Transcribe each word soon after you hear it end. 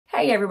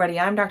Hey everybody,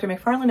 I'm Dr.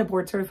 McFarland, a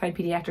board-certified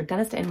pediatric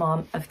dentist and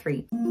mom of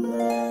 3.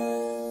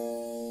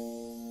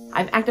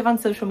 I'm active on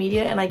social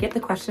media and I get the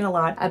question a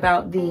lot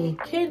about the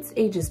kids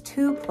ages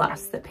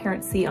 2+ that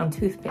parents see on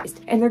toothpaste.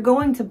 And they're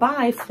going to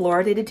buy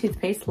fluoridated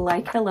toothpaste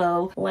like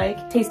Hello,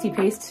 like Tasty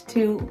Paste,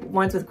 2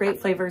 ones with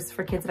great flavors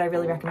for kids that I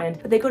really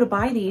recommend. But they go to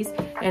buy these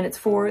and it's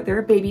for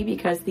their baby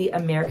because the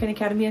American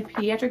Academy of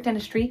Pediatric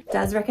Dentistry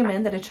does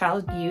recommend that a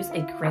child use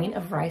a grain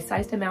of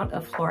rice-sized amount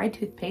of fluoride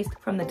toothpaste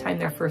from the time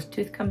their first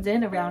tooth comes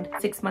in, around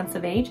 6 months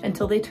of age,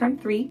 until they turn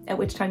 3, at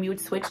which time you would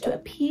switch to a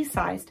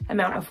pea-sized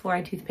amount of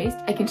fluoride toothpaste.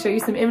 I can show you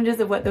some images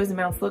of what those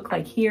amounts look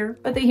like here,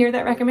 but they hear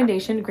that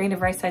recommendation, grain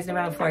of rice-sized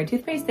amount of fluoride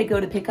toothpaste, they go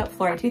to pick up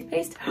fluoride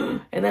toothpaste,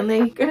 and then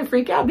they're gonna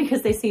freak out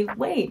because they see,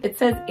 wait, it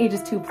says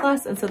ages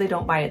 2+, and so they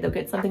don't buy it. They'll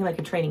get something like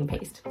a training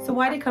paste. So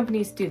why do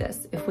companies do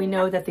this? If we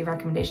know that the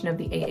recommendation of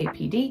the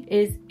AAPD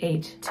is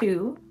age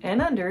 2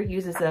 and under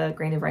uses a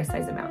grain of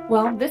rice-sized amount.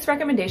 Well, this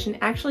recommendation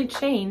actually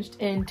changed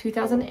in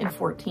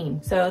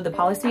 2014. So the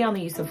policy on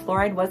the use of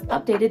fluoride was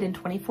updated in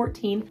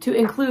 2014 to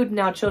include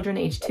now children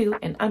age 2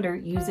 and under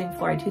using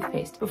fluoride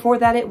toothpaste. Before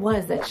that, it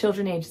was that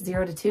children aged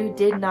 0 to 2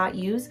 did not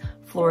use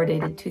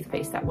fluoridated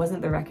toothpaste. That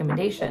wasn't the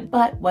recommendation.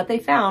 But what they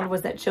found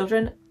was that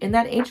children in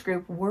that age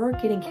group were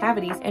getting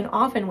cavities, and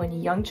often when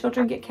young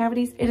children get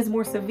cavities, it is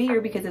more severe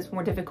because it's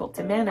more difficult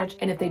to manage.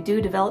 And if they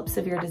do develop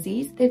severe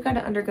disease, they've got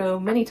to undergo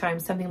many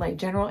times something like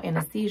general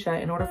anesthesia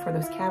in order for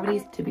those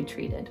cavities to be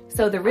treated.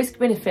 So the risk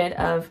benefit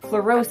of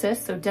fluorosis,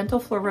 so dental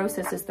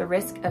fluorosis is the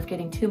risk of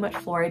getting too much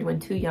fluoride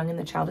when too young and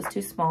the child is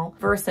too small,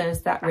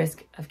 versus that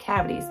risk of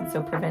cavities. And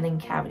so preventing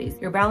cavities.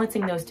 You're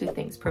balancing those two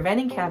things,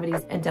 preventing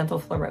cavities and dental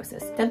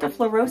fluorosis. Dental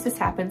fluorosis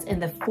happens in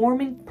the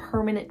forming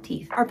permanent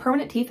teeth. Our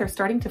permanent teeth are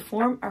starting to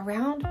form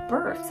around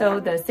birth. So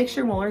the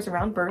 6-year molars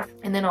around birth,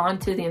 and then on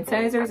to the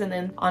incisors, and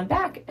then on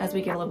back as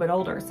we get a little bit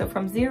older. So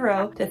from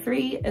 0 to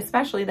 3,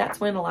 especially, that's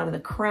when a lot of the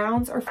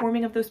crowns are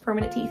forming of those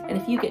permanent teeth. And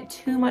if you get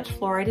too much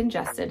fluoride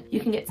ingested, you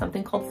can get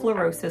something called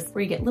fluorosis,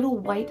 where you get little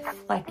white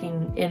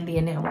flecking in the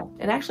enamel.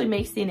 It actually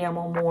makes the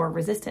enamel more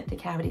resistant to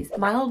cavities.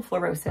 Mild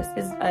fluorosis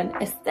is an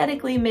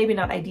aesthetically maybe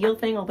not ideal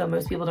thing, although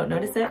most people don't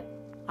notice it.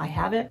 I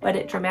have it, but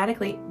it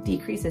dramatically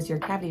decreases your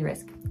cavity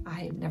risk.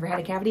 I never had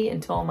a cavity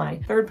until my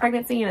 3rd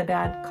pregnancy and a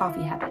bad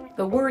coffee habit.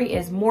 The worry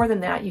is more than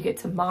that. You get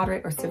to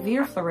moderate or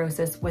severe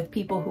fluorosis with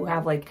people who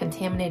have like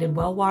contaminated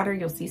well water.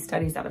 You'll see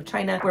studies out of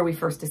China where we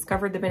first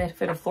discovered the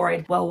benefit of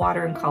fluoride, well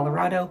water in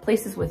Colorado,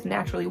 places with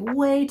naturally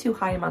way too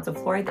high amounts of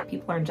fluoride that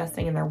people are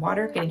ingesting in their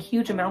water, getting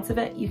huge amounts of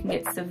it. You can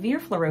get severe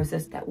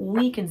fluorosis that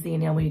weakens the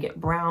enamel. You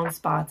get brown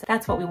spots.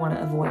 That's what we want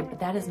to avoid, but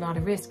that is not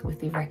a risk with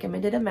the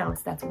recommended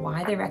amounts. That's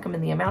why they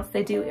recommend the amounts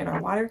they do in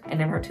our water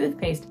and in our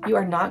toothpaste. You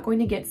are not going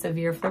to get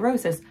severe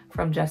fluorosis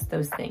from just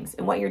those things.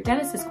 And what your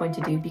dentist is going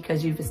to do,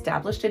 because you've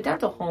established a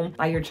dental home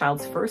by your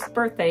child's 1st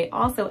birthday,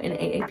 also an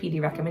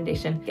AAPD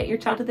recommendation, get your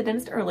child to the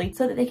dentist early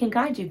so that they can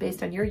guide you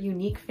based on your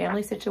unique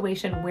family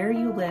situation, where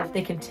you live.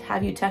 They can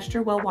have you test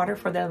your well water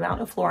for the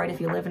amount of fluoride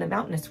if you live in a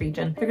mountainous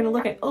region. They're going to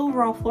look at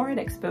overall fluoride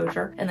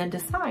exposure and then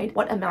decide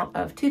what amount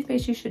of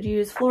toothpaste you should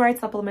use, fluoride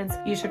supplements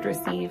you should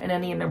receive, and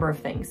any number of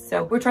things.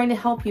 So we're trying to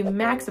help you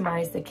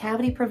maximize the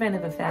cavity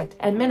preventive effect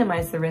and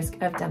minimize the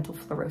risk of dental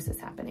fluorosis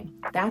happening.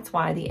 That's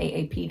why the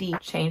AAPD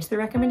changed the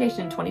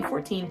recommendation in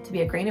 2014 to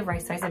be a grain of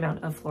rice-sized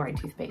amount of fluoride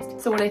toothpaste.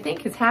 So what I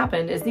think has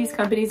happened is these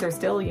companies are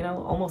still,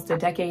 almost a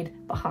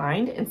decade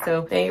behind. And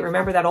so they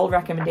remember that old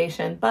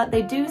recommendation, but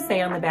they do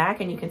say on the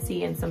back, and you can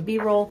see in some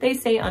B-roll, they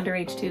say under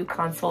age 2,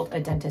 consult a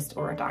dentist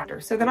or a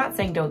doctor. So they're not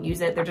saying don't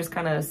use it. They're just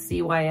kind of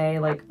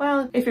CYA, like,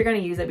 well, if you're going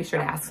to use it, be sure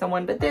to ask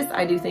someone. But this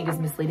I do think is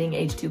misleading,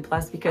 age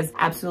 2+, because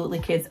absolutely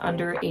kids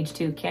under age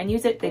 2 can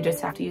use it. They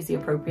just have to use the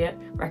appropriate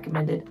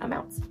recommended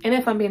amounts. And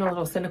if I'm being a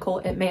little cynical,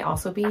 it may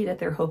also be that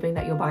they're hoping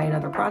that you'll buy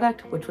another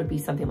product, which would be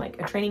something like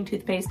a training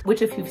toothpaste,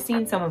 which if you've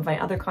seen some of my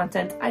other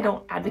content, I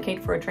don't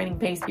advocate for a training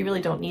paste. You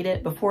really don't need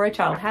it. Before a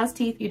child has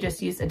teeth, you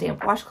just use a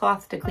damp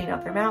washcloth to clean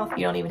out their mouth.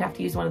 You don't even have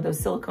to use one of those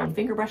silicone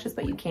finger brushes,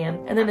 but you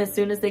can. And then as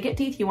soon as they get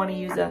teeth, you want to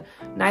use a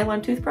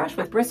nylon toothbrush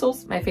with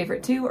bristles. My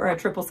favorite too, or a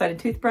triple-sided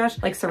toothbrush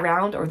like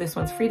Surround, or this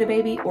one's Frida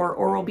Baby, or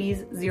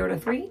Oral-B's 0 to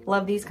 3.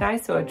 Love these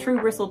guys. So a true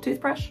bristled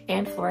toothbrush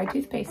and fluoride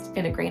toothpaste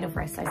in a grain of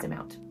rice-sized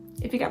amount.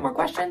 If you got more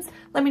questions,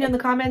 let me know in the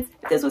comments.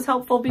 If this was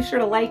helpful, be sure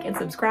to like and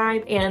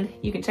subscribe, and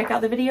you can check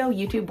out the video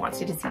YouTube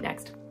wants you to see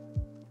next.